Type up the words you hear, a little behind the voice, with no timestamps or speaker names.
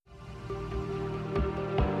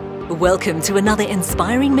Welcome to another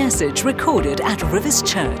inspiring message recorded at Rivers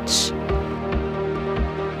Church.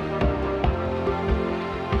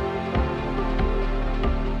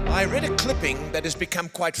 I read a clipping that has become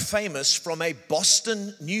quite famous from a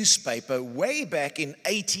Boston newspaper way back in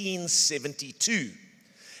 1872.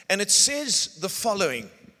 And it says the following: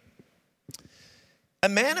 a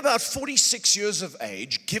man about 46 years of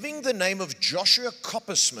age, giving the name of Joshua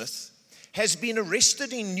Coppersmith, has been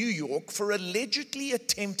arrested in New York for allegedly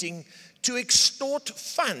attempting to extort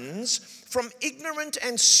funds from ignorant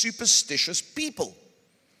and superstitious people.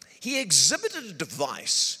 He exhibited a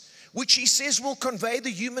device which he says will convey the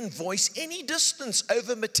human voice any distance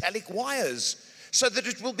over metallic wires so that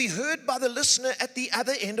it will be heard by the listener at the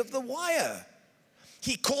other end of the wire.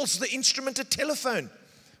 He calls the instrument a telephone,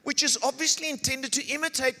 which is obviously intended to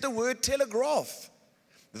imitate the word telegraph,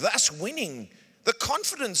 thus winning the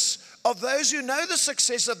confidence of those who know the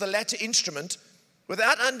success of the latter instrument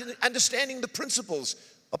without understanding the principles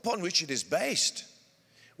upon which it is based.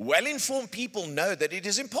 Well-informed people know that it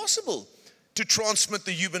is impossible to transmit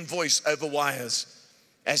the human voice over wires,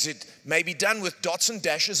 as it may be done with dots and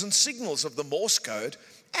dashes and signals of the Morse code,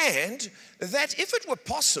 and that if it were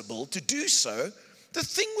possible to do so, the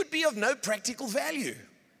thing would be of no practical value.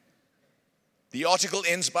 The article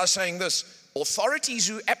ends by saying this: authorities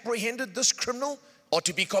who apprehended this criminal are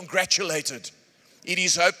to be congratulated. It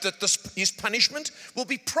is hoped that his punishment will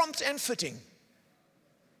be prompt and fitting.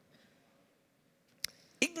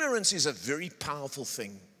 Ignorance is a very powerful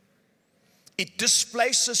thing. It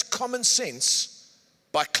displaces common sense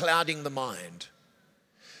by clouding the mind.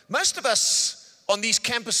 Most of us on these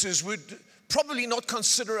campuses would probably not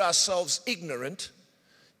consider ourselves ignorant.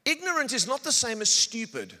 Ignorant is not the same as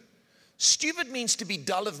stupid. Stupid means to be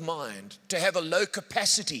dull of mind, to have a low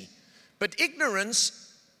capacity. But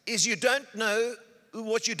ignorance is you don't know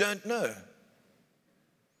what you don't know.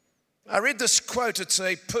 I read this quote, it's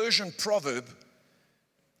a Persian proverb: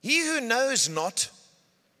 he who knows not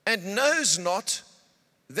and knows not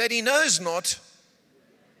that he knows not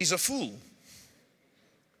is a fool.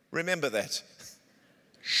 Remember that.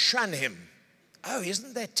 Shun him. Oh,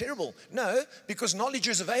 isn't that terrible? No, because knowledge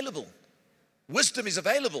is available. Wisdom is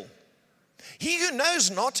available. He who knows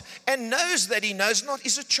not and knows that he knows not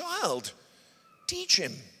is a child. Teach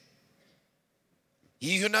him.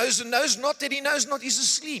 He who knows and knows not that he knows not is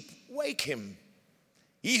asleep. Wake him.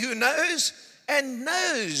 He who knows and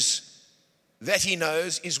knows that he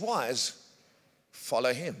knows is wise.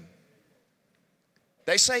 Follow him.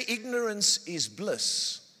 They say ignorance is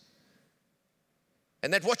bliss,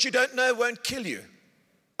 and that what you don't know won't kill you.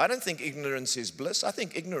 I don't think ignorance is bliss. I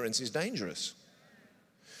think ignorance is dangerous.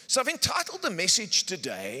 So I've entitled the message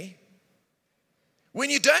today, when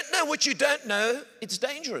you don't know what you don't know, it's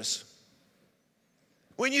dangerous.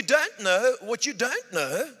 When you don't know what you don't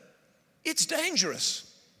know, it's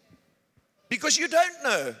dangerous. Because you don't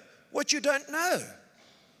know what you don't know.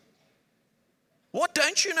 What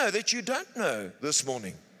don't you know that you don't know this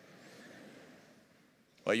morning?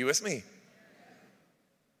 Are you with me?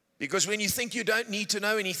 Because when you think you don't need to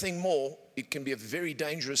know anything more, it can be a very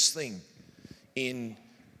dangerous thing in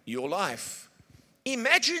your life.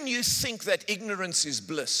 Imagine you think that ignorance is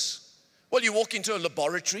bliss. Well, you walk into a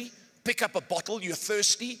laboratory, pick up a bottle, you're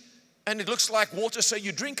thirsty, and it looks like water, so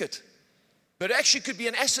you drink it. But it actually could be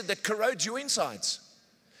an acid that corrodes your insides.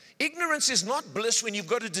 Ignorance is not bliss when you've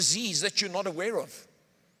got a disease that you're not aware of.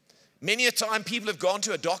 Many a time people have gone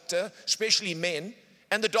to a doctor, especially men,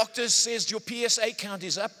 and the doctor says your PSA count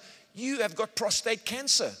is up. You have got prostate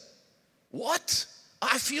cancer. What?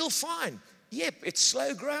 I feel fine. Yep, it's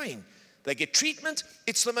slow growing. They get treatment.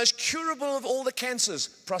 It's the most curable of all the cancers,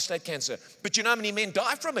 prostate cancer. But you know how many men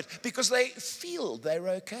die from it? Because they feel they're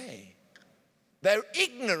okay. They're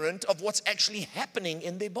ignorant of what's actually happening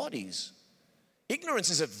in their bodies. Ignorance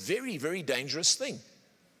is a very, very dangerous thing.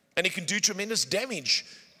 And it can do tremendous damage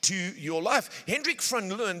to your life. Hendrik van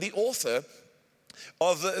Leeuwen, the author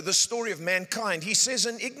of the story of mankind, he says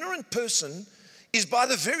an ignorant person is, by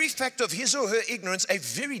the very fact of his or her ignorance, a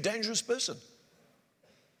very dangerous person.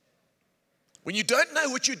 When you don't know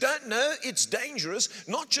what you don't know, it's dangerous,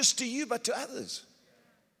 not just to you, but to others.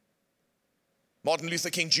 Martin Luther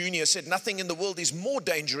King Jr. said, nothing in the world is more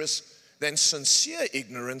dangerous than sincere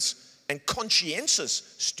ignorance and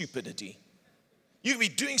conscientious stupidity. You can be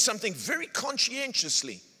doing something very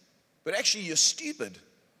conscientiously, but actually you're stupid.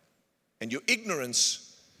 And your ignorance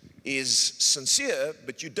is sincere,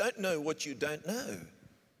 but you don't know what you don't know.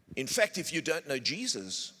 In fact, if you don't know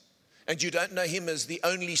Jesus, and you don't know him as the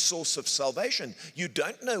only source of salvation, you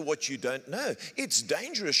don't know what you don't know. It's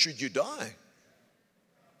dangerous should you die.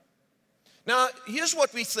 Now, here's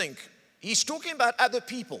what we think. He's talking about other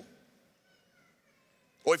people.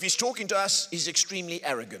 Or if he's talking to us, he's extremely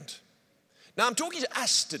arrogant. Now, I'm talking to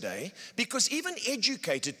us today because even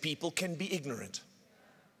educated people can be ignorant.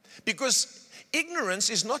 Because ignorance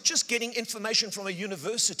is not just getting information from a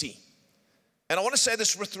university. And I want to say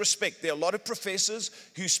this with respect. There are a lot of professors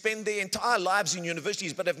who spend their entire lives in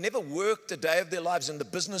universities but have never worked a day of their lives in the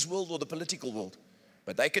business world or the political world.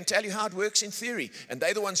 But they can tell you how it works in theory. And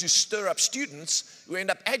they're the ones who stir up students who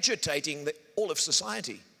end up agitating all of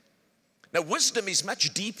society. Now, wisdom is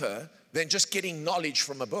much deeper than just getting knowledge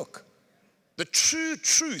from a book. The true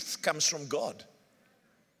truth comes from God.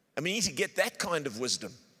 And we need to get that kind of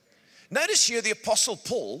wisdom. Notice here the Apostle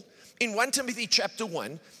Paul in 1 Timothy chapter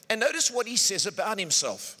 1, and notice what he says about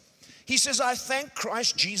himself. He says, I thank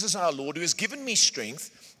Christ Jesus our Lord, who has given me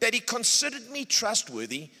strength, that he considered me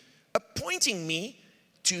trustworthy, appointing me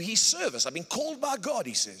to his service. I've been called by God,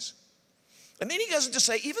 he says. And then he goes on to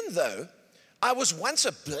say, even though I was once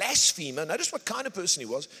a blasphemer, notice what kind of person he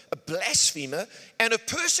was, a blasphemer and a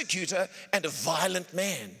persecutor and a violent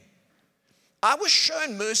man. I was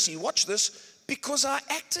shown mercy, watch this, because I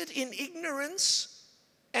acted in ignorance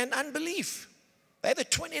and unbelief. They're the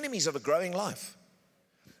twin enemies of a growing life.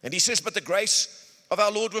 And he says, but the grace of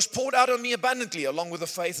our Lord was poured out on me abundantly, along with the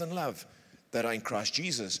faith and love that are in Christ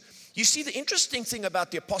Jesus. You see, the interesting thing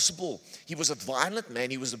about the Apostle Paul, he was a violent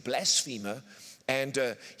man, he was a blasphemer, and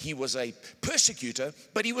he was a persecutor,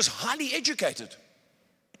 but he was highly educated.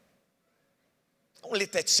 I want to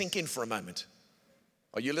let that sink in for a moment.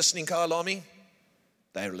 Are you listening, Kailami?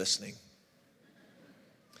 They're listening.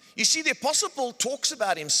 You see, the Apostle Paul talks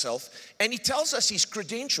about himself, and he tells us his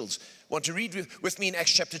credentials. Want to read with me in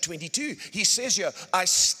Acts chapter 22? He says here, I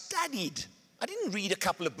studied. I didn't read a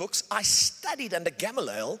couple of books. I studied under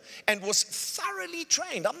Gamaliel and was thoroughly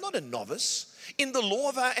trained. I'm not a novice. In the law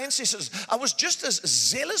of our ancestors, I was just as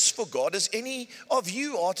zealous for God as any of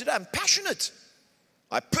you are today. I'm passionate.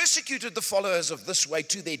 I persecuted the followers of this way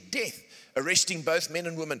to their death, arresting both men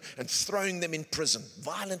and women and throwing them in prison.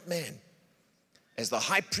 Violent man. As the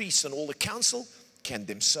high priests and all the council can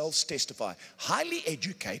themselves testify. Highly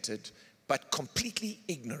educated, but completely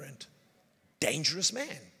ignorant. Dangerous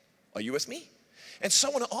man. Are you with me? And so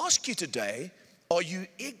I want to ask you today, are you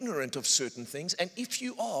ignorant of certain things? And if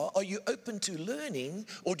you are you open to learning,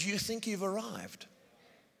 or do you think you've arrived?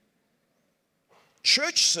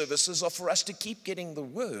 Church services are for us to keep getting the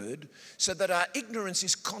word so that our ignorance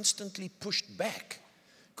is constantly pushed back,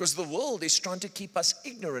 because the world is trying to keep us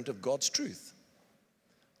ignorant of God's truth.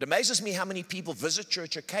 It amazes me how many people visit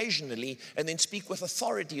church occasionally and then speak with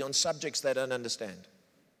authority on subjects they don't understand.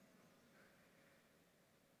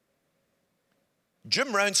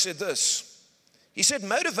 Jim Rohn said this. He said,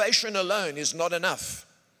 motivation alone is not enough.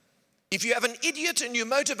 If you have an idiot and you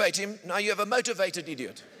motivate him, now you have a motivated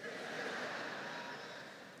idiot.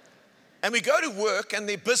 And we go to work and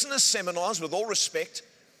they're business seminars, with all respect,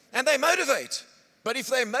 and they motivate. But if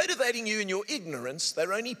they're motivating you in your ignorance,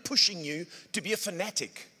 they're only pushing you to be a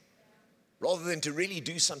fanatic rather than to really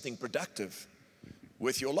do something productive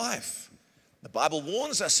with your life. The Bible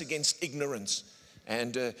warns us against ignorance,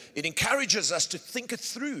 and it encourages us to think it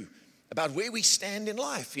through about where we stand in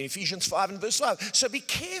life in Ephesians 5 and verse 5. So be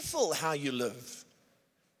careful how you live.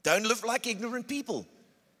 Don't live like ignorant people,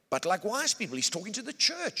 but like wise people. He's talking to the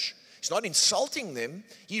church. He's not insulting them.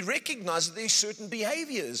 He recognizes there's certain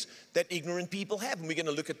behaviors that ignorant people have, and we're going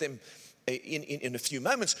to look at them in a few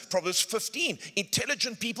moments. Proverbs 15,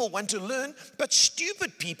 intelligent people want to learn, but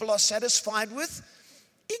stupid people are satisfied with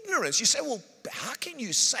ignorance. You say, well, how can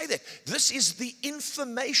you say that? This is the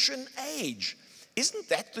information age. Isn't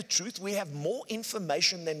that the truth? We have more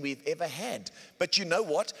information than we've ever had. But you know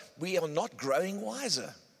what? We are not growing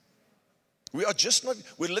wiser. We are just not,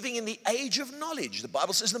 we're living in the age of knowledge. The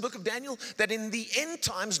Bible says in the book of Daniel that in the end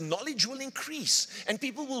times, knowledge will increase and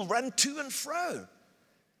people will run to and fro.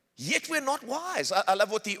 Yet we're not wise. I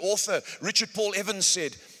love what the author Richard Paul Evans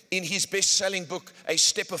said in his best-selling book, A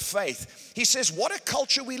Step of Faith. He says, what a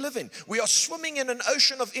culture we live in. We are swimming in an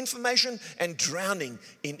ocean of information and drowning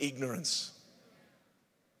in ignorance.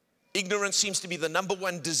 Ignorance seems to be the number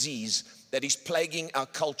one disease that is plaguing our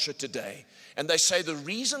culture today. And they say the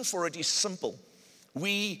reason for it is simple.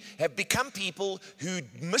 We have become people who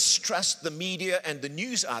mistrust the media and the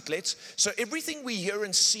news outlets. So everything we hear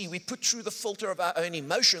and see, we put through the filter of our own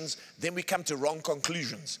emotions, then we come to wrong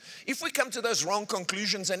conclusions. If we come to those wrong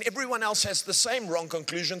conclusions and everyone else has the same wrong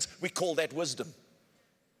conclusions, we call that wisdom.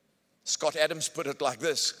 Scott Adams put it like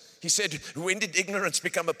this. He said, when did ignorance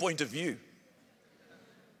become a point of view?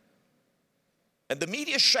 And the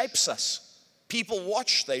media shapes us. People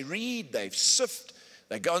watch, they read, they sift.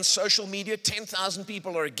 They go on social media, 10,000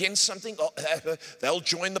 people are against something, they'll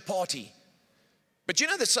join the party. But you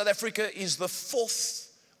know that South Africa is the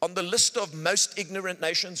fourth on the list of most ignorant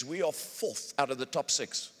nations? We are fourth out of the top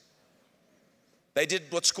 6. They did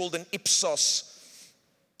what's called an Ipsos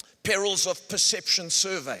Perils of Perception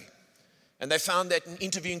survey. And they found that in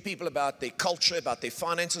interviewing people about their culture, about their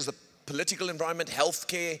finances, the political environment,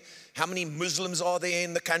 healthcare, how many Muslims are there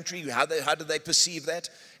in the country, how do they perceive that?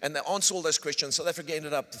 And they answer all those questions. South Africa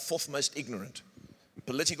ended up the fourth most ignorant.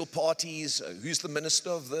 Political parties, who's the minister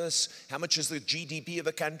of this, how much is the GDP of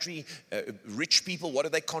a country, rich people, what do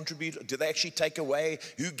they contribute, do they actually take away,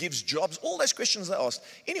 who gives jobs, all those questions they asked.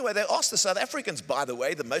 Anyway, they asked the South Africans, by the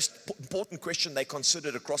way, the most important question they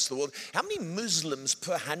considered across the world, how many Muslims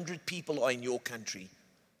per 100 people are in your country?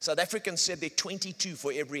 South Africans said they're 22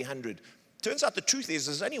 for every 100. Turns out the truth is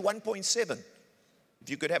there's only 1.7, if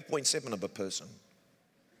you could have 0.7 of a person.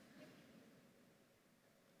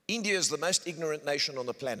 India is the most ignorant nation on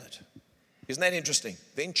the planet. Isn't that interesting?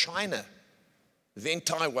 Then China, then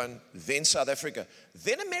Taiwan, then South Africa,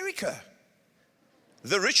 then America.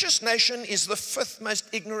 The richest nation is the 5th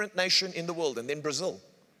most ignorant nation in the world, and then Brazil.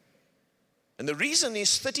 And the reason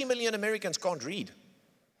is 30 million Americans can't read.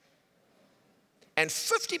 And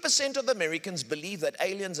 50% of Americans believe that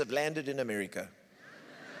aliens have landed in America.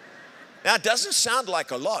 Now, it doesn't sound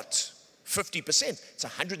like a lot. 50%. It's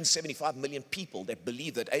 175 million people that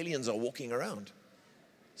believe that aliens are walking around.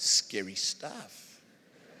 Scary stuff.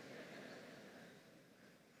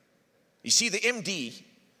 You see, the MD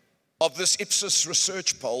of this Ipsos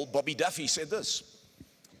research poll, Bobby Duffy, said this.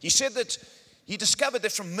 He said that he discovered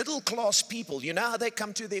that from middle-class people, you know how they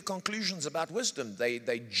come to their conclusions about wisdom?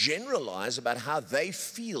 They generalize about how they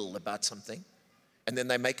feel about something, and then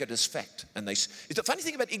they make it as fact. And the funny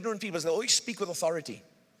thing about ignorant people is they always speak with authority.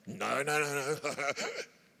 No.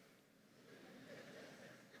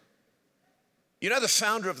 You know, the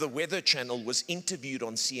founder of the Weather Channel was interviewed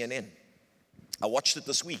on CNN. I watched it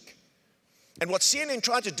this week. And what CNN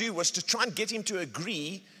tried to do was to try and get him to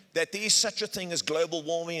agree that there is such a thing as global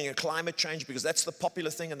warming and climate change because that's the popular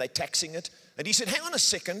thing and they're taxing it. And he said, hang on a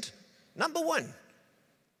second. Number one,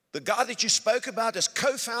 the guy that you spoke about as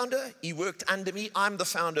co-founder, he worked under me. I'm the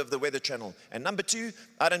founder of the Weather Channel. And number two,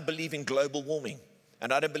 I don't believe in global warming.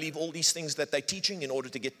 And I don't believe all these things that they're teaching in order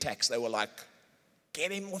to get taxed. They were like,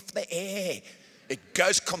 get him off the air. It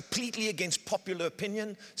goes completely against popular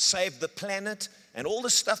opinion, save the planet, and all the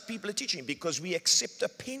stuff people are teaching because we accept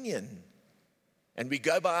opinion and we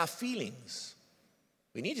go by our feelings.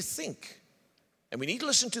 We need to think and we need to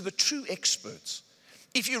listen to the true experts.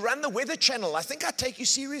 If you run the Weather Channel, I think I'd take you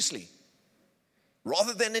seriously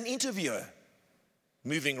rather than an interviewer.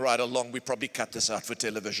 Moving right along, we probably cut this out for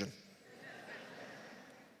television.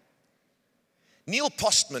 Neil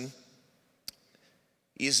Postman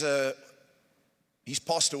he's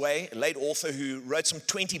passed away, a late author who wrote some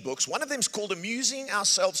 20 books. One of them is called Amusing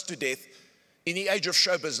Ourselves to Death in the Age of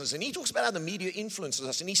Show Business. And he talks about how the media influences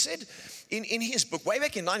us. And he said in his book, way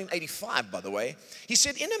back in 1985, by the way, he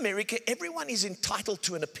said, in America, everyone is entitled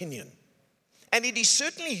to an opinion. And it is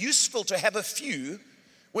certainly useful to have a few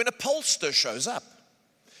when a pollster shows up.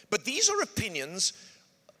 But these are opinions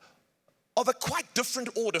of a quite different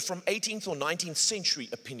order from 18th or 19th century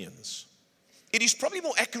opinions. It is probably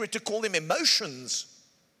more accurate to call them emotions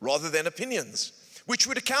rather than opinions, which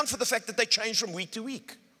would account for the fact that they change from week to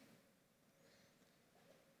week.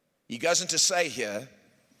 He goes on to say here,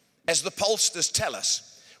 as the pollsters tell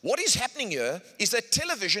us, what is happening here is that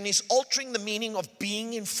television is altering the meaning of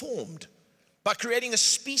being informed by creating a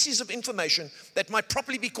species of information that might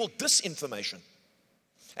properly be called disinformation.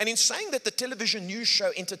 And in saying that the television news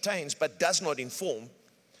show entertains but does not inform,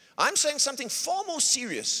 I'm saying something far more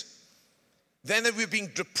serious than that we're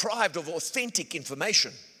being deprived of authentic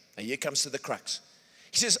information. And here comes to the crux.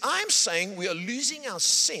 He says, I'm saying we are losing our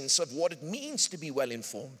sense of what it means to be well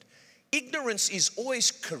informed. Ignorance is always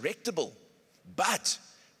correctable, but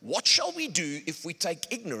what shall we do if we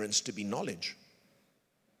take ignorance to be knowledge?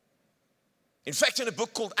 In fact, in a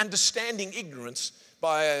book called Understanding Ignorance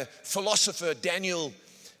by philosopher Daniel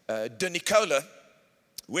De Nicola,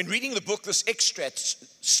 when reading the book, this extract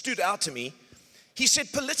stood out to me. He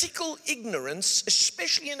said, political ignorance,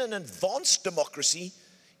 especially in an advanced democracy,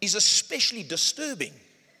 is especially disturbing.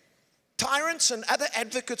 Tyrants and other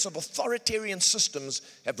advocates of authoritarian systems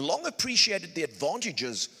have long appreciated the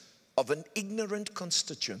advantages of an ignorant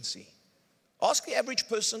constituency. Ask the average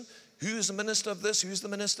person, who's the minister of this, who's the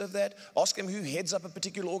minister of that? Ask them who heads up a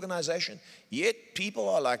particular organization. Yet people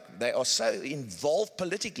are like, they are so involved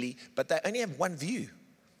politically, but they only have one view.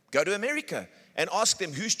 Go to America and ask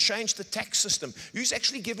them who's changed the tax system, who's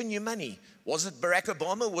actually given you money. Was it Barack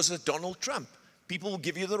Obama? Was it Donald Trump? People will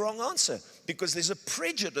give you the wrong answer because there's a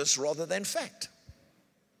prejudice rather than fact.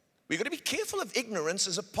 We've got to be careful of ignorance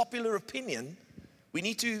as a popular opinion. We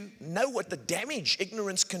need to know what the damage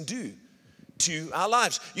ignorance can do to our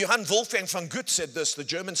lives. Johann Wolfgang von Goethe said this, the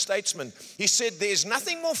German statesman. He said, there's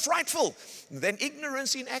nothing more frightful than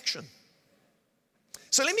ignorance in action.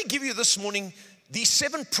 So let me give you this morning these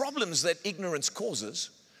 7 problems that ignorance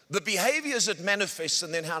causes, the behaviors it manifests,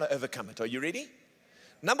 and then how to overcome it. Are you ready?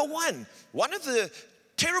 Number one of the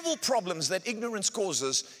terrible problems that ignorance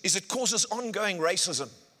causes is it causes ongoing racism.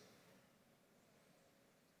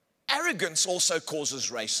 Arrogance also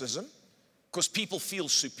causes racism because people feel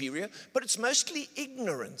superior, but it's mostly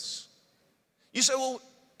ignorance. You say, well,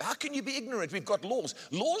 how can you be ignorant? We've got laws.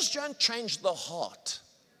 Laws don't change the heart.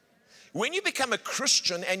 When you become a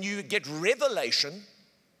Christian and you get revelation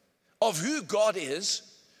of who God is,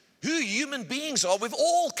 who human beings are, we've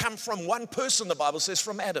all come from one person, the Bible says,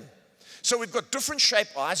 from Adam. So we've got different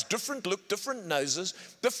shaped eyes, different look, different noses,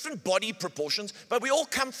 different body proportions, but we all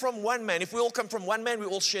come from one man. If we all come from one man, we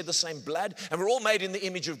all share the same blood, and we're all made in the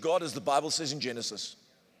image of God, as the Bible says in Genesis.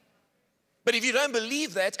 But if you don't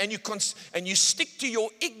believe that and you stick to your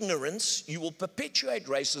ignorance, you will perpetuate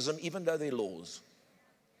racism even though they're laws.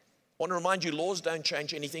 I want to remind you, laws don't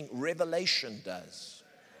change anything, revelation does.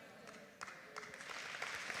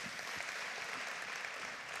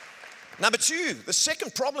 Number 2, the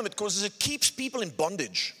second problem it causes, it keeps people in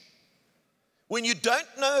bondage. When you don't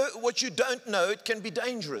know what you don't know, it can be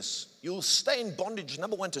dangerous. You'll stay in bondage,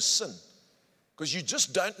 number 1, to sin, because you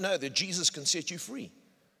just don't know that Jesus can set you free.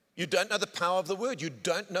 You don't know the power of the Word. You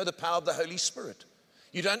don't know the power of the Holy Spirit.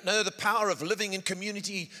 You don't know the power of living in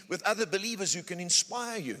community with other believers who can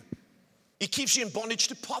inspire you. It keeps you in bondage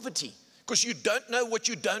to poverty, because you don't know what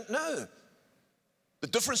you don't know. The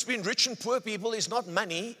difference between rich and poor people is not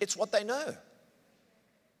money, it's what they know.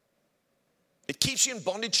 It keeps you in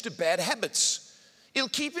bondage to bad habits. It'll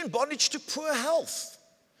keep you in bondage to poor health.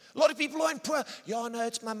 A lot of people are in poor. Yeah, no,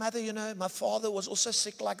 it's my mother, my father was also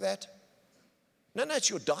sick like that. No, it's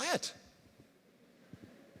your diet.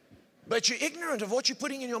 But you're ignorant of what you're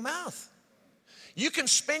putting in your mouth. You can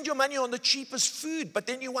spend your money on the cheapest food, but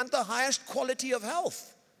then you want the highest quality of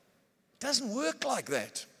health. It doesn't work like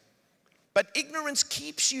that. But ignorance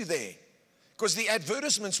keeps you there because the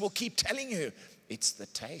advertisements will keep telling you, it's the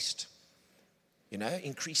taste.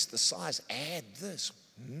 Increase the size, add this.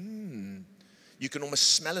 You can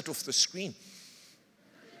almost smell it off the screen.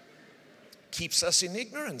 Keeps us in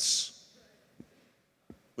ignorance.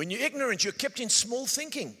 When you're ignorant, you're kept in small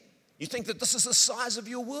thinking. You think that this is the size of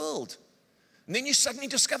your world. And then you suddenly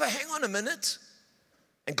discover, hang on a minute.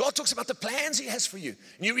 And God talks about the plans He has for you.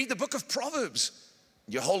 And you read the book of Proverbs.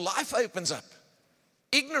 Your whole life opens up.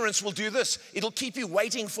 Ignorance will do this. It'll keep you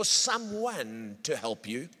waiting for someone to help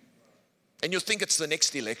you. And you'll think it's the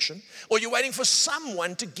next election. Or you're waiting for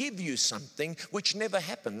someone to give you something, which never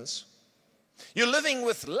happens. You're living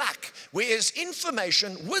with luck, whereas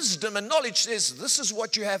information, wisdom, and knowledge says this is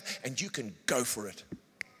what you have, and you can go for it.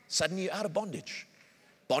 Suddenly you're out of bondage.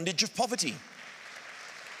 Bondage of poverty.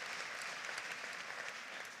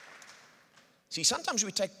 See, sometimes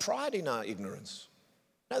we take pride in our ignorance.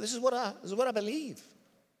 No, this is what I believe.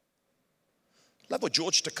 I love what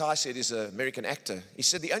George Takei said. He's an American actor. He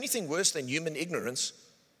said the only thing worse than human ignorance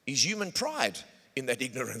is human pride in that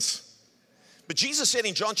ignorance. But Jesus said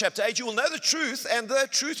in John chapter 8, you will know the truth, and the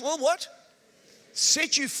truth will what?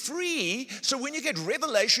 Set you free. So when you get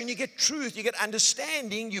revelation, you get truth, you get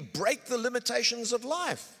understanding, you break the limitations of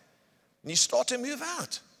life, and you start to move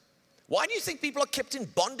out. Why do you think people are kept in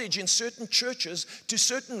bondage in certain churches to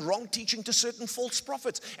certain wrong teaching, to certain false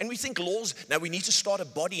prophets? And we think laws, now we need to start a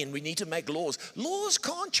body and we need to make laws. Laws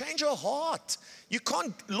can't change a heart.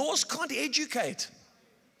 Laws can't educate.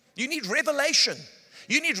 You need revelation.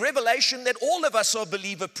 You need revelation that all of us are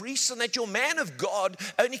believer priests and that your man of God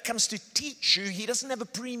only comes to teach you. He doesn't have a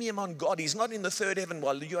premium on God. He's not in the third heaven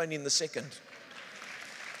while you're only in the second.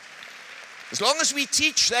 As long as we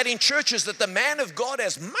teach that in churches that the man of God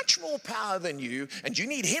has much more power than you, and you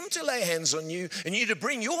need him to lay hands on you, and you need to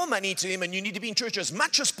bring your money to him, and you need to be in church as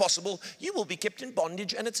much as possible, you will be kept in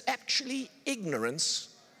bondage, and it's actually ignorance.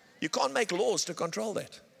 You can't make laws to control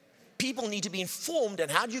that. People need to be informed,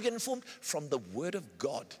 and how do you get informed? From the Word of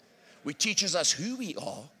God, which teaches us who we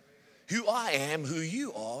are, who I am, who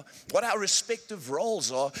you are, what our respective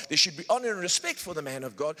roles are. There should be honor and respect for the man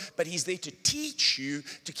of God, but he's there to teach you,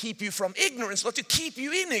 to keep you from ignorance, not to keep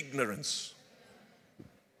you in ignorance.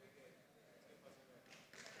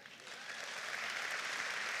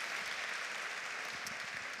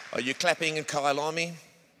 Are you clapping in Kailami?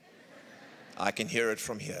 I can hear it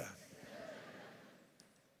from here.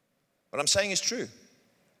 What I'm saying is true.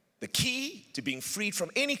 The key to being freed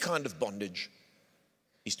from any kind of bondage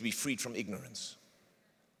is to be freed from ignorance.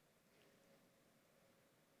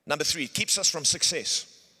 Number 3, it keeps us from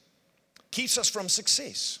success. Keeps us from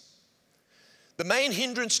success. The main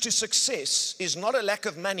hindrance to success is not a lack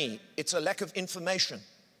of money, it's a lack of information.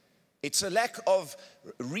 It's a lack of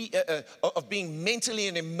being mentally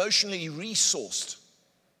and emotionally resourced.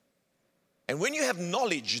 And when you have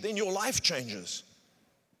knowledge, then your life changes.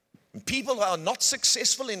 And people are not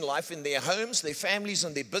successful in life in their homes, their families,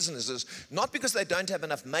 and their businesses, not because they don't have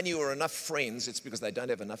enough money or enough friends, it's because they don't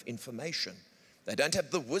have enough information. They don't have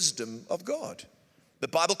the wisdom of God. The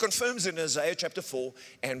Bible confirms in Hosea chapter 4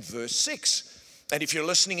 and verse 6. And if you're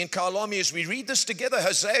listening in Kailami as we read this together,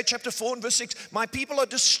 Hosea chapter 4 and verse 6, my people are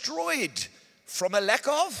destroyed from a lack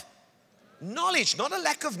of knowledge, not a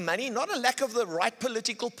lack of money, not a lack of the right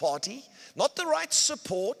political party, not the right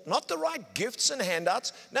support, not the right gifts and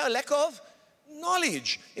handouts, no, a lack of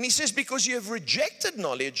knowledge. And he says, because you have rejected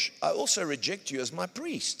knowledge, I also reject you as my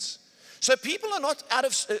priests. So people are not out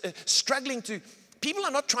of people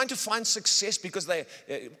are not trying to find success because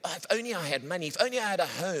if only I had money, if only I had a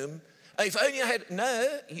home, if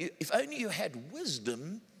only you had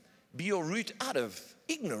wisdom, be your route out of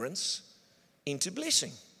ignorance into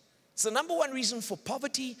blessing. It's the number one reason for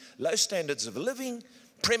poverty, low standards of living,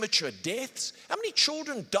 premature deaths. How many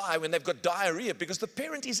children die when they've got diarrhea because the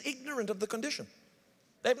parent is ignorant of the condition?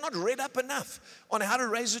 They've not read up enough on how to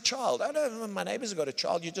raise a child. I know my neighbors have got a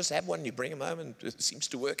child, you just have one, you bring him home and it seems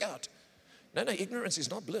to work out. No, ignorance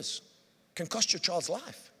is not bliss. It can cost your child's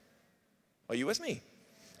life. Are you with me?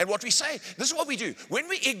 And what we say, this is what we do. When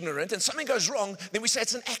we're ignorant and something goes wrong, then we say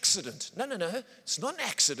it's an accident. No. It's not an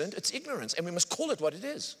accident, it's ignorance. And we must call it what it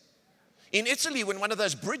is. In Italy, when one of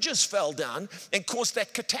those bridges fell down and caused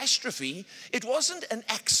that catastrophe, it wasn't an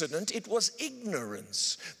accident, it was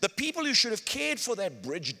ignorance. The people who should have cared for that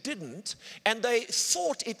bridge didn't, and they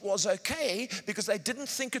thought it was okay because they didn't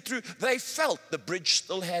think it through. They felt the bridge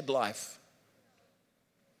still had life.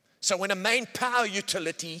 So when a main power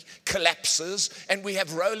utility collapses and we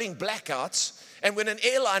have rolling blackouts, and when an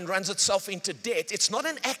airline runs itself into debt, it's not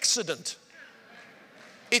an accident.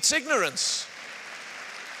 It's ignorance.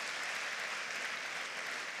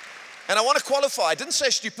 And I want to qualify, I didn't say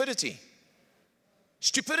stupidity.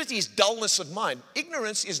 Stupidity is dullness of mind.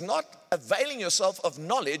 Ignorance is not availing yourself of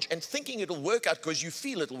knowledge and thinking it'll work out because you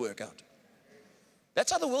feel it'll work out.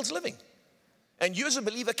 That's how the world's living. And you as a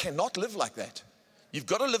believer cannot live like that. You've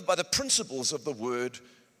got to live by the principles of the Word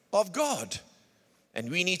of God. And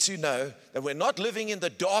we need to know that we're not living in the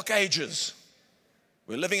dark ages.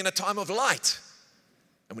 We're living in a time of light.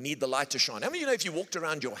 And we need the light to shine. How many of you know if you walked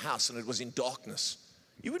around your house and it was in darkness,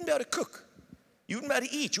 you wouldn't be able to cook. You wouldn't be able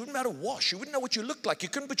to eat. You wouldn't be able to wash. You wouldn't know what you looked like. You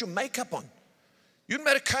couldn't put your makeup on. You wouldn't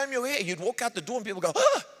be able to comb your hair. You'd walk out the door and people go,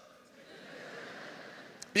 ah!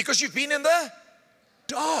 Because you've been in the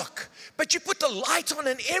dark. But you put the light on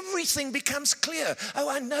and everything becomes clear. Oh,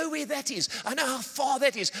 I know where that is. I know how far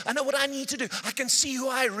that is. I know what I need to do. I can see who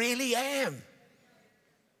I really am.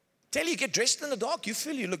 Tell you get dressed in the dark, you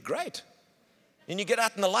feel you look great. And you get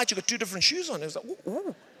out in the light, you've got two different shoes on. It's like,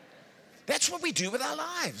 ooh. That's what we do with our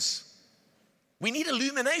lives. We need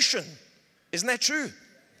illumination. Isn't that true?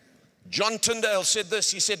 John Tyndale said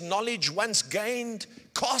this. He said, knowledge once gained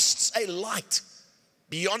casts a light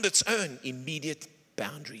beyond its own immediate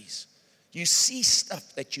boundaries. You see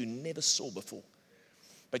stuff that you never saw before.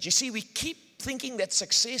 But you see, we keep thinking that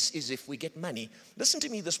success is if we get money. Listen to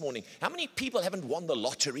me this morning. How many people haven't won the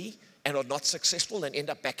lottery and are not successful and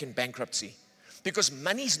end up back in bankruptcy? Because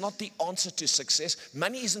money is not the answer to success.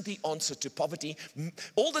 Money isn't the answer to poverty.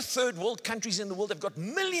 All the third world countries in the world have got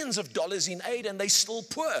millions of dollars in aid and they're still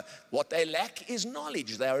poor. What they lack is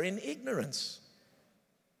knowledge. They are in ignorance.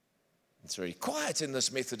 It's very quiet in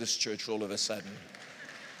this Methodist church all of a sudden.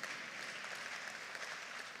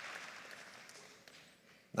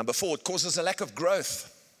 Number 4, it causes a lack of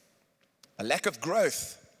growth. A lack of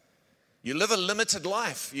growth. You live a limited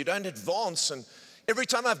life. You don't advance. And every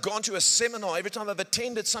time I've gone to a seminar, every time I've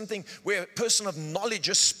attended something where a person of knowledge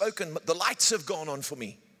has spoken, the lights have gone on for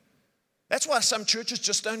me. That's why some churches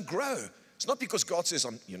just don't grow. It's not because God says,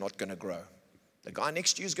 you're not going to grow. The guy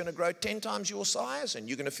next to you is going to grow 10 times your size and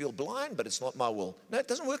you're going to feel blind, but it's not my will. No, it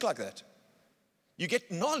doesn't work like that. You get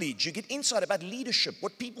knowledge, you get insight about leadership,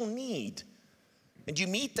 what people need. And you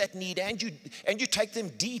meet that need and you take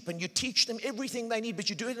them deep and you teach them everything they need,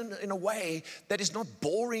 but you do it in a way that is not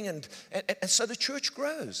boring and so the church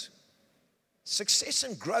grows. Success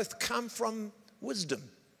and growth come from wisdom,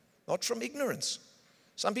 not from ignorance.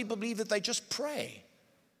 Some people believe that they just pray.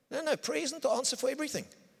 No, prayer isn't the answer for everything.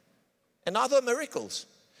 And neither are miracles.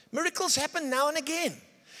 Miracles happen now and again.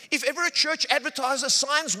 If ever a church advertises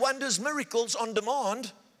signs, wonders, miracles on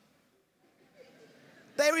demand,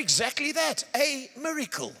 they're exactly that, a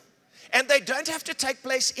miracle. And they don't have to take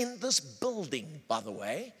place in this building, by the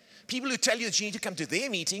way. People who tell you that you need to come to their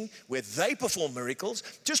meeting where they perform miracles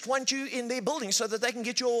just want you in their building so that they can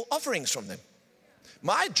get your offerings from them.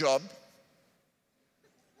 My job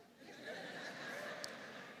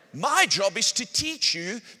is to teach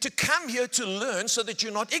you to come here to learn so that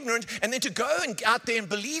you're not ignorant, and then to go and out there and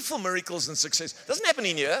believe for miracles and success. Doesn't happen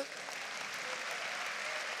in here.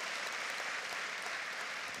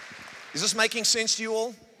 Is this making sense to you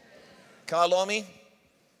all? Kailami?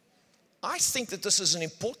 I think that this is an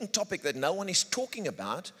important topic that no one is talking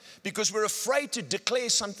about because we're afraid to declare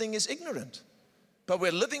something as ignorant. But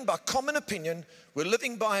we're living by common opinion, we're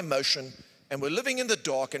living by emotion, and we're living in the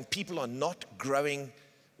dark, and people are not growing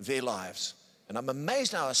their lives. And I'm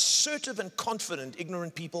amazed how assertive and confident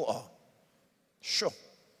ignorant people are. Sure.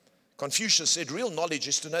 Confucius said real knowledge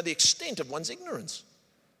is to know the extent of one's ignorance.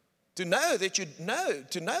 To know that you know,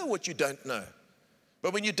 to know what you don't know.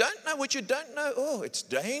 But when you don't know what you don't know, oh, it's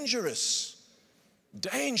dangerous.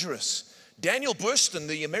 Dangerous. Daniel Burston,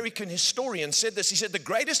 the American historian, said this. He said, the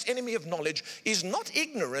greatest enemy of knowledge is not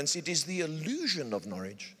ignorance, it is the illusion of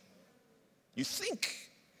knowledge. You think.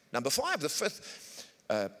 Number 5, the fifth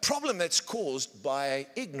problem that's caused by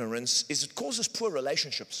ignorance is it causes poor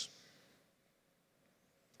relationships.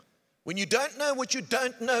 When you don't know what you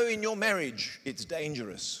don't know in your marriage, it's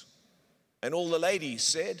dangerous. And all the ladies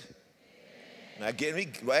said, now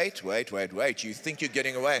wait. You think you're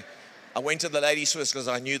getting away. I went to the ladies first because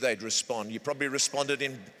I knew they'd respond. You probably responded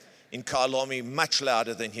in Kailami much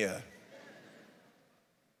louder than here.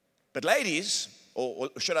 But ladies, or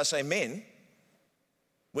should I say men,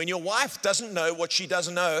 when your wife doesn't know what she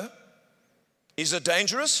doesn't know, is it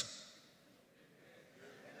dangerous?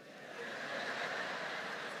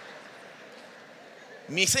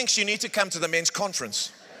 Methinks you need to come to the men's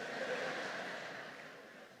conference.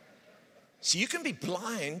 So you can be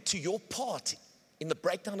blind to your part in the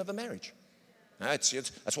breakdown of a marriage. No,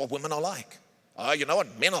 that's what women are like. Oh, you know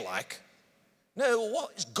what men are like? No,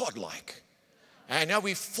 what is God like? And now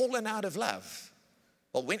we've fallen out of love.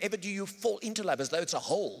 Well, whenever do you fall into love as though it's a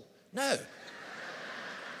hole? No.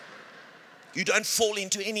 You don't fall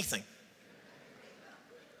into anything.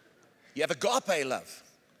 You have agape love,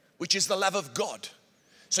 which is the love of God.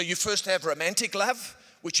 So you first have romantic love,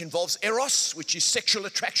 which involves eros, which is sexual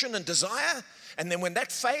attraction and desire. And then when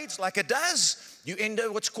that fades, like it does, you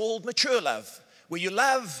enter what's called mature love, where you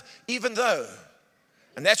love even though.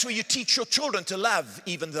 And that's where you teach your children to love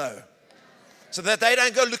even though, so that they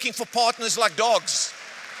don't go looking for partners like dogs.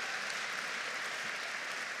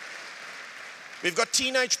 We've got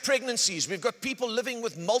teenage pregnancies. We've got people living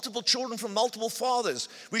with multiple children from multiple fathers.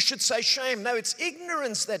 We should say shame. No, it's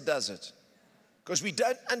ignorance that does it. Because we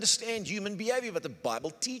don't understand human behavior, but the Bible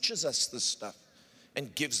teaches us this stuff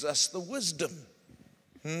and gives us the wisdom.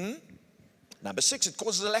 Number 6, it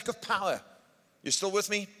causes a lack of power. You still with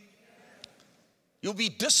me? You'll be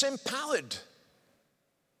disempowered.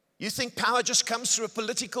 You think power just comes through a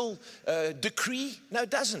political decree? No, it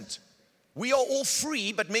doesn't. We are all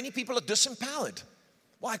free, but many people are disempowered.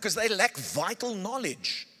 Why? Because they lack vital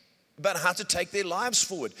knowledge about how to take their lives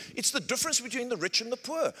forward. It's the difference between the rich and the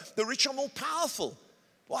poor. The rich are more powerful.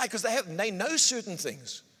 Why? Because they know certain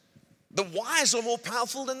things. The wise are more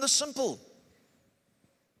powerful than the simple.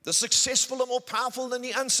 The successful are more powerful than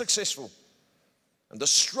the unsuccessful. And the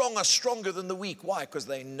strong are stronger than the weak. Why? Because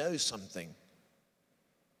they know something.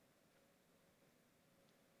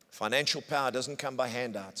 Financial power doesn't come by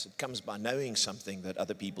handouts. It comes by knowing something that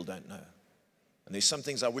other people don't know. And there's some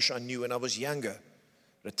things I wish I knew when I was younger.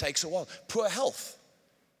 But it takes a while. Poor health.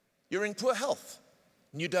 You're in poor health.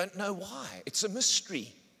 And you don't know why. It's a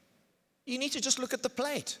mystery. You need to just look at the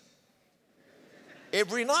plate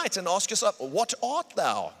every night and ask yourself, what art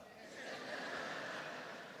thou?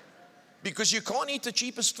 Because you can't eat the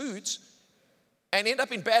cheapest foods and end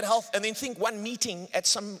up in bad health and then think one meeting at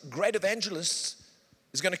some great evangelist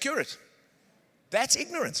is going to cure it. That's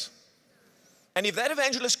ignorance. And if that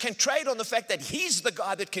evangelist can trade on the fact that he's the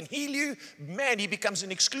guy that can heal you, man, he becomes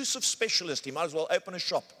an exclusive specialist. He might as well open a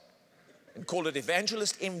shop and call it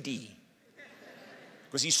Evangelist MD.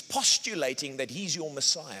 Because he's postulating that he's your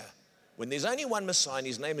Messiah, when there's only one Messiah and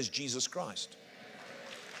his name is Jesus Christ.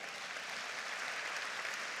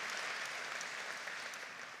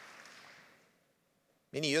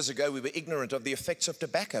 Many years ago, we were ignorant of the effects of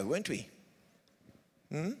tobacco, weren't we?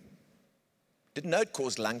 Didn't know it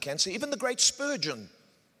caused lung cancer. Even the great Spurgeon,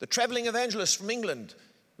 the traveling evangelist from England,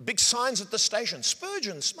 big signs at the station,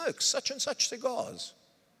 Spurgeon smokes such and such cigars.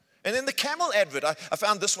 And then the Camel advert, I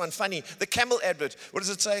found this one funny. The Camel advert, what does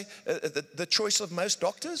it say? The choice of most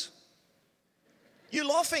doctors? You're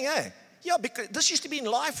laughing, eh? Yeah, because this used to be in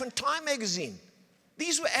Life and Time magazine.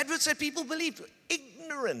 These were adverts that people believed.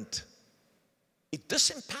 Ignorant. It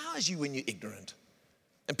disempowers you when you're ignorant.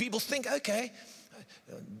 And people think, okay,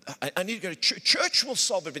 I need to go to church. Church will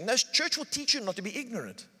solve it. No, church will teach you not to be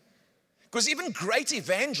ignorant. Because even great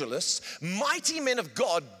evangelists, mighty men of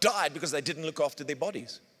God, died because they didn't look after their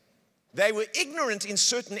bodies. They were ignorant in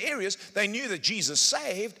certain areas. They knew that Jesus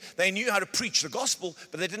saved. They knew how to preach the gospel,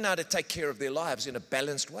 but they didn't know how to take care of their lives in a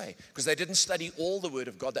balanced way because they didn't study all the Word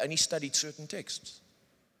of God. They only studied certain texts.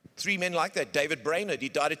 3 men like that. David Brainerd, he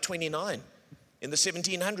died at 29 in the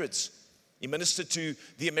 1700s. He ministered to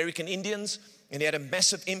the American Indians, and he had a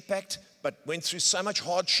massive impact, but went through so much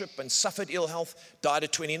hardship and suffered ill health, died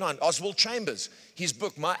at 29. Oswald Chambers, his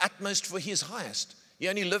book, My Utmost for His Highest. He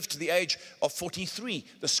only lived to the age of 43,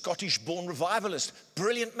 the Scottish-born revivalist.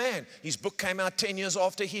 Brilliant man. His book came out 10 years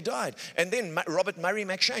after he died. And then Robert Murray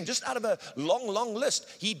McCheyne, just out of a long, long list,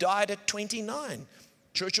 he died at 29.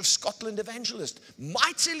 Church of Scotland evangelist.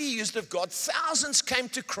 Mightily used of God. Thousands came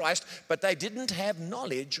to Christ, but they didn't have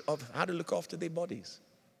knowledge of how to look after their bodies.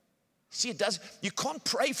 See, you can't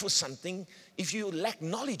pray for something if you lack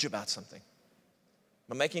knowledge about something.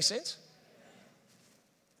 Am I making sense?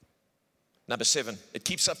 Number 7, it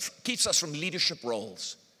keeps us from leadership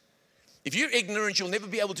roles. If you're ignorant, you'll never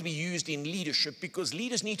be able to be used in leadership because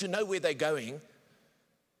leaders need to know where they're going.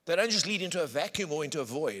 They don't just lead into a vacuum or into a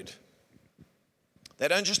void. They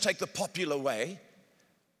don't just take the popular way.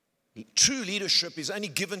 True leadership is only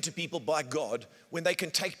given to people by God when they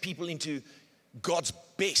can take people into God's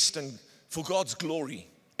best and for God's glory.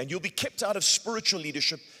 And you'll be kept out of spiritual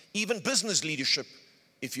leadership, even business leadership,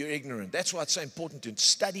 if you're ignorant. That's why it's so important to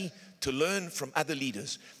study, to learn from other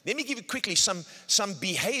leaders. Let me give you quickly some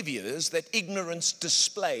behaviors that ignorance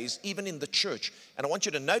displays, even in the church. And I want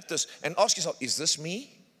you to note this and ask yourself, is this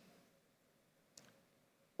me?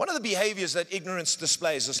 One of the behaviors that ignorance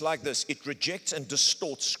displays is like this. It rejects and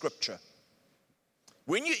distorts Scripture.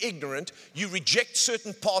 When you're ignorant, you reject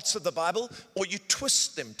certain parts of the Bible or you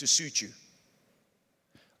twist them to suit you.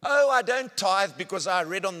 Oh, I don't tithe because I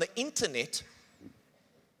read on the internet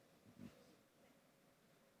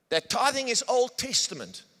that tithing is Old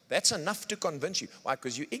Testament. That's enough to convince you. Why?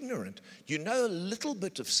 Because you're ignorant. You know a little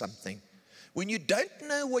bit of something. When you don't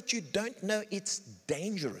know what you don't know, it's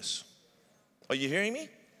dangerous. Are you hearing me?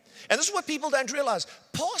 And this is what people don't realize.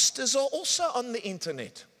 Pastors are also on the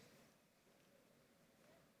internet.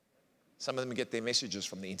 Some of them get their messages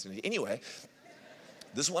from the internet. Anyway,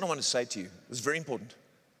 this is what I want to say to you. This is very important.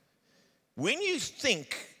 When you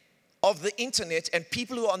think of the internet and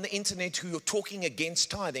people who are on the internet who are talking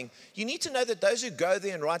against tithing, you need to know that those who go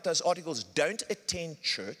there and write those articles don't attend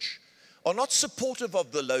church, are not supportive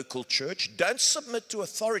of the local church, don't submit to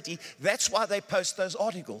authority. That's why they post those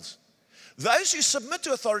articles. Those who submit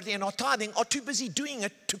to authority and are tithing are too busy doing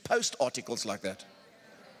it to post articles like that.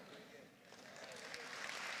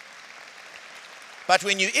 But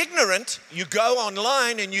when you're ignorant, you go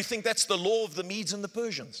online and you think that's the law of the Medes and the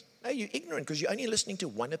Persians. No, you're ignorant because you're only listening to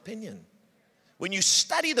one opinion. When you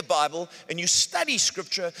study the Bible and you study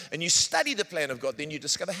Scripture and you study the plan of God, then you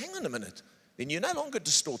discover, hang on a minute, then you no longer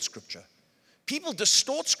distort Scripture. People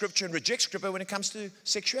distort Scripture and reject Scripture when it comes to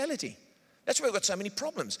sexuality. That's why we've got so many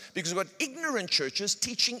problems, because we've got ignorant churches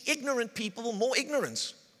teaching ignorant people more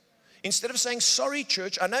ignorance. Instead of saying, sorry,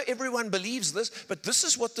 church, I know everyone believes this, but this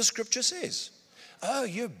is what the Scripture says. Oh,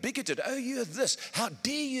 you're bigoted. Oh, you're this. How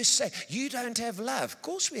dare you say you don't have love? Of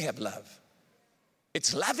course we have love.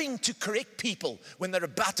 It's loving to correct people when they're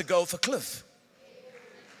about to go off a cliff.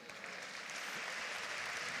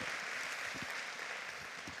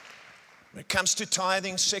 When it comes to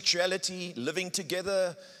tithing, sexuality, living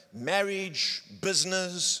together, marriage,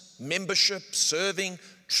 business, membership, serving,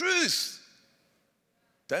 truth.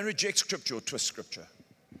 Don't reject Scripture or twist Scripture.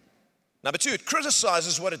 Number 2, it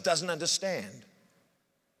criticizes what it doesn't understand.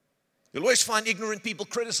 You'll always find ignorant people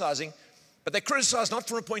criticizing, but they criticize not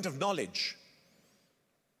from a point of knowledge.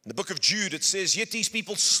 In the book of Jude, it says, yet these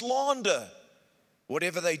people slander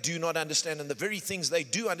whatever they do not understand, and the very things they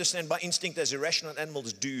do understand by instinct as irrational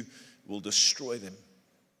animals do will destroy them.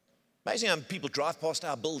 Amazing how people drive past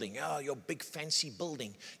our building. Oh, your big fancy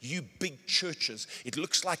building. You big churches. It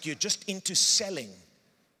looks like you're just into selling.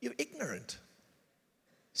 You're ignorant.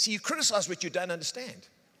 See, you criticize what you don't understand.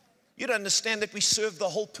 You don't understand that we serve the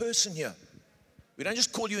whole person here. We don't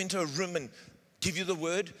just call you into a room and give you the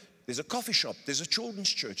word. There's a coffee shop. There's a children's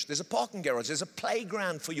church. There's a parking garage. There's a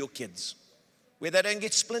playground for your kids where they don't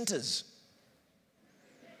get splinters.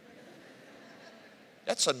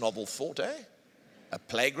 That's a novel thought, eh? A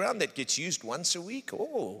playground that gets used once a week.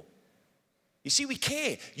 Oh. You see, we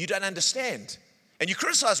care. You don't understand. And you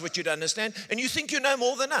criticize what you don't understand, and you think you know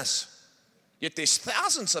more than us. Yet there's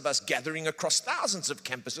thousands of us gathering across thousands of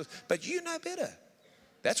campuses, but you know better.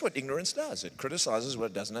 That's what ignorance does. It criticizes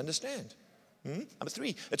what it doesn't understand. Number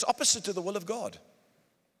 3, it's opposite to the will of God.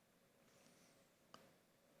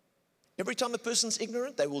 Every time a person's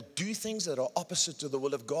ignorant, they will do things that are opposite to the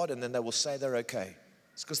will of God, and then they will say they're okay.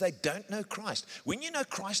 It's because they don't know Christ. When you know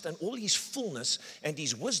Christ and all his fullness and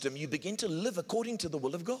his wisdom, you begin to live according to the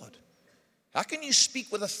will of God. How can you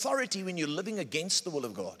speak with authority when you're living against the will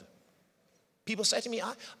of God? People say to me,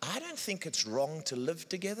 I don't think it's wrong to live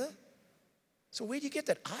together. So where do you get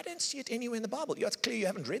that? I don't see it anywhere in the Bible. Yeah, it's clear you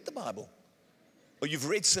haven't read the Bible. Or you've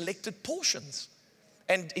read selected portions.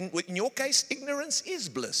 And in your case, ignorance is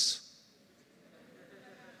bliss.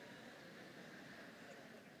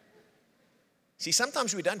 See,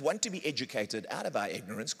 sometimes we don't want to be educated out of our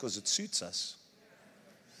ignorance because it suits us.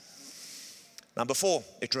 Number 4,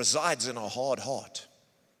 it resides in our hard heart.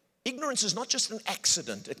 Ignorance is not just an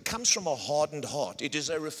accident. It comes from a hardened heart. It is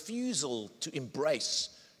a refusal to embrace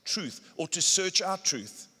truth or to search out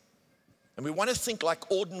truth. And we want to think like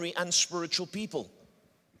ordinary, unspiritual people.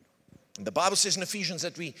 And the Bible says in Ephesians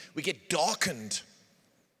that we get darkened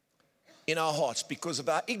in our hearts because of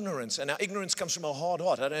our ignorance. And our ignorance comes from a hard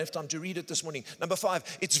heart. I don't have time to read it this morning. Number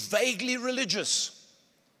 5, it's vaguely religious.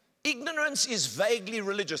 Ignorance is vaguely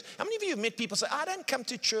religious. How many of you have met people say, I don't come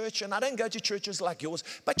to church and I don't go to churches like yours,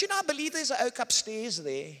 but I believe there's an oak upstairs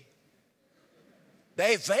there.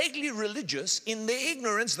 They're vaguely religious in their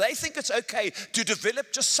ignorance. They think it's okay to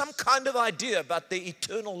develop just some kind of idea about their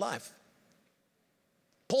eternal life.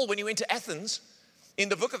 Paul, when he went to Athens, in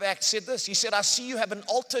the book of Acts said this. He said, I see you have an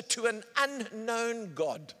altar to an unknown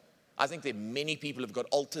God. I think there are many people who've got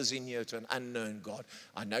altars in here to an unknown God.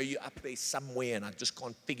 I know you're up there somewhere and I just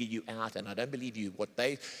can't figure you out and I don't believe you. But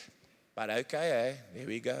okay, there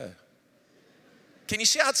we go. Can you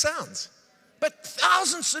see how it sounds? But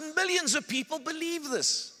thousands and millions of people believe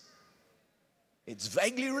this. It's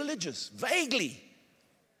vaguely religious, vaguely,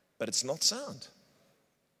 but it's not sound.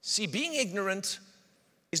 See, being ignorant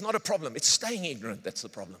is not a problem. It's staying ignorant that's the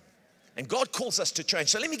problem. And God calls us to change.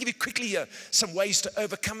 So let me give you quickly some ways to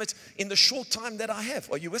overcome it in the short time that I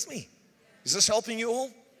have. Are you with me? Is this helping you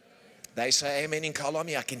all? They say amen in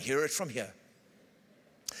Kalami. I can hear it from here.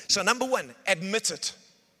 So number 1, admit it.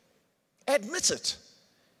 Admit it.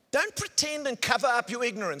 Don't pretend and cover up your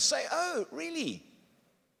ignorance. Say, oh, really?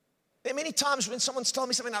 There are many times when someone's told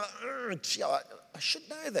me something, I'm like, I should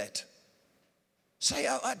know that. Say,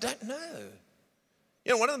 oh, I don't know.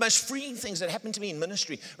 One of the most freeing things that happened to me in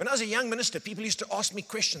ministry, when I was a young minister, people used to ask me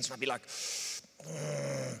questions, and I'd be like,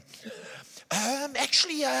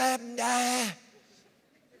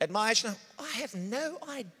 at my age now, I have no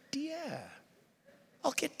idea.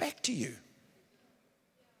 I'll get back to you.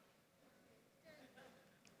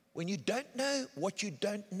 When you don't know what you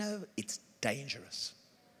don't know, it's dangerous.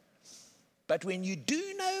 But when you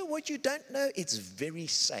do know what you don't know, it's very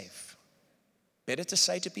safe. Better to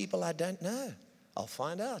say to people, I don't know. I'll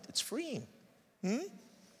find out. It's freeing.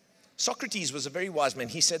 Socrates was a very wise man.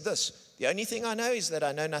 He said this, the only thing I know is that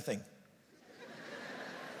I know nothing.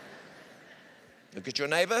 Look at your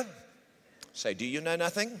neighbor. Say, do you know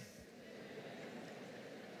nothing?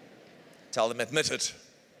 Tell them, admit it.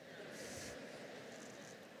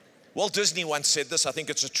 Walt Disney once said this, I think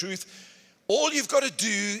it's the truth. All you've got to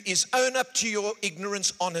do is own up to your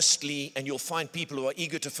ignorance honestly, and you'll find people who are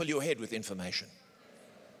eager to fill your head with information.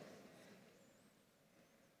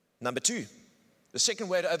 Number 2, the second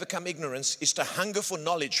way to overcome ignorance is to hunger for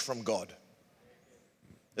knowledge from God.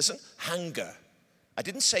 Listen, hunger. I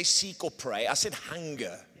didn't say seek or pray, I said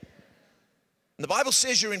hunger. And the Bible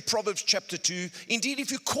says you're in Proverbs chapter 2, indeed,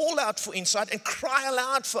 if you call out for insight and cry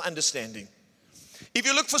aloud for understanding, if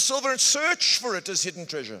you look for silver and search for it as hidden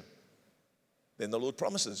treasure, then the Lord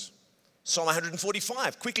promises. Psalm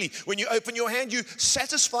 145, quickly, when you open your hand, you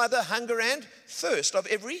satisfy the hunger and thirst of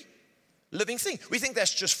every living thing. We think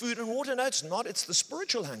that's just food and water. No, it's not. It's the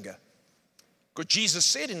spiritual hunger. Because Jesus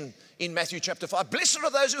said in Matthew chapter 5, blessed are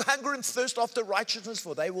those who hunger and thirst after righteousness,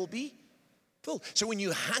 for they will be filled. So when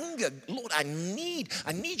you hunger, Lord, I need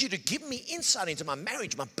you to give me insight into my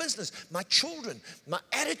marriage, my business, my children, my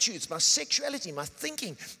attitudes, my sexuality, my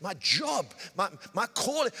thinking, my job, my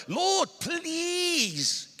calling. Lord,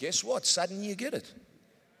 please. Guess what? Suddenly you get it.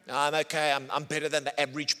 I'm okay. I'm better than the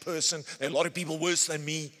average person. There are a lot of people worse than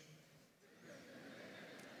me.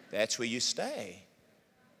 That's where you stay.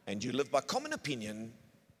 And you live by common opinion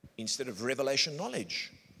instead of revelation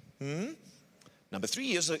knowledge. Number 3,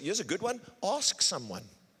 here's a good one. Ask someone.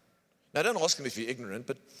 Now, don't ask them if you're ignorant,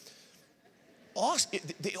 but ask.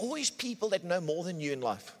 There are always people that know more than you in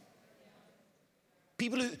life.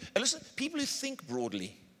 People who think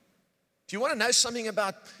broadly. If you want to know something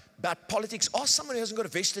about politics, ask someone who hasn't got a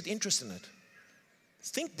vested interest in it.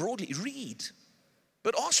 Think broadly, read.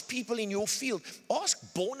 But ask people in your field.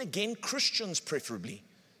 Ask born-again Christians preferably,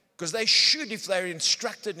 because they should, if they're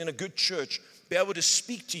instructed in a good church, be able to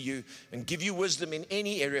speak to you and give you wisdom in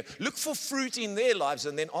any area. Look for fruit in their lives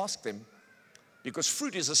and then ask them, because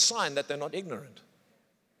fruit is a sign that they're not ignorant.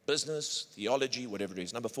 Business, theology, whatever it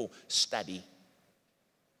is. Number 4, study.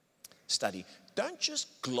 Study. Don't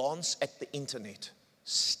just glance at the internet.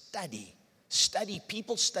 Study. Study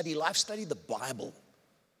people, study life, study the Bible.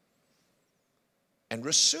 And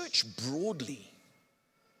research broadly.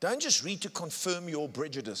 Don't just read to confirm your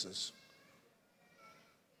prejudices.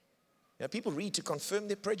 You know, people read to confirm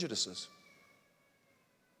their prejudices.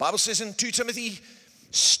 The Bible says in 2 Timothy,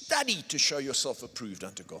 study to show yourself approved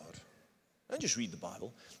unto God. Don't just read the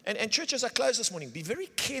Bible. And church, as I close this morning, be very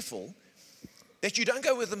careful that you don't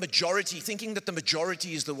go with the majority, thinking that the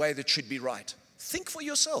majority is the way that should be right. Think for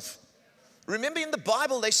yourself. Remember in the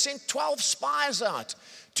Bible, they sent 12 spies out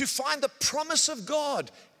to find the promise of God.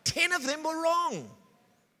 10 of them were wrong.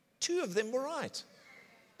 2 of them were right.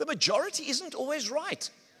 The majority isn't always right.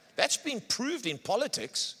 That's been proved in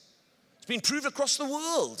politics. It's been proved across the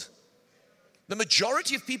world. The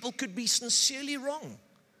majority of people could be sincerely wrong,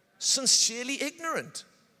 sincerely ignorant,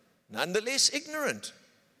 nonetheless ignorant.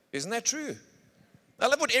 Isn't that true? I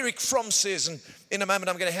love what Eric Fromm says, and in a moment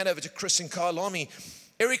I'm going to hand over to Chris and Kyle Army.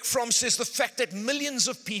 Eric Fromm says the fact that millions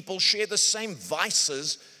of people share the same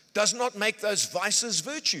vices does not make those vices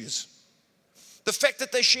virtues. The fact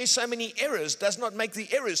that they share so many errors does not make the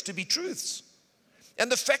errors to be truths.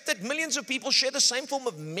 And the fact that millions of people share the same form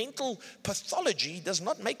of mental pathology does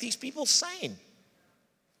not make these people sane.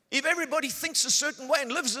 If everybody thinks a certain way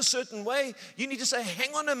and lives a certain way, you need to say,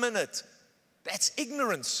 hang on a minute. That's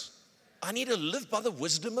ignorance. I need to live by the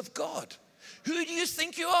wisdom of God. Who do you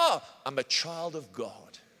think you are? I'm a child of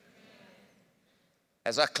God.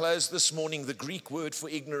 As I close this morning, the Greek word for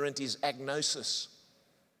ignorant is agnosis,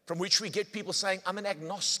 from which we get people saying, I'm an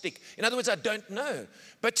agnostic. In other words, I don't know.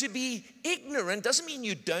 But to be ignorant doesn't mean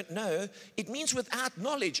you don't know. It means without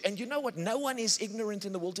knowledge. And you know what? No one is ignorant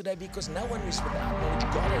in the world today because no one is without knowledge.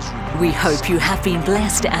 God has revealed. We hope you have been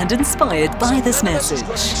blessed and inspired by this message.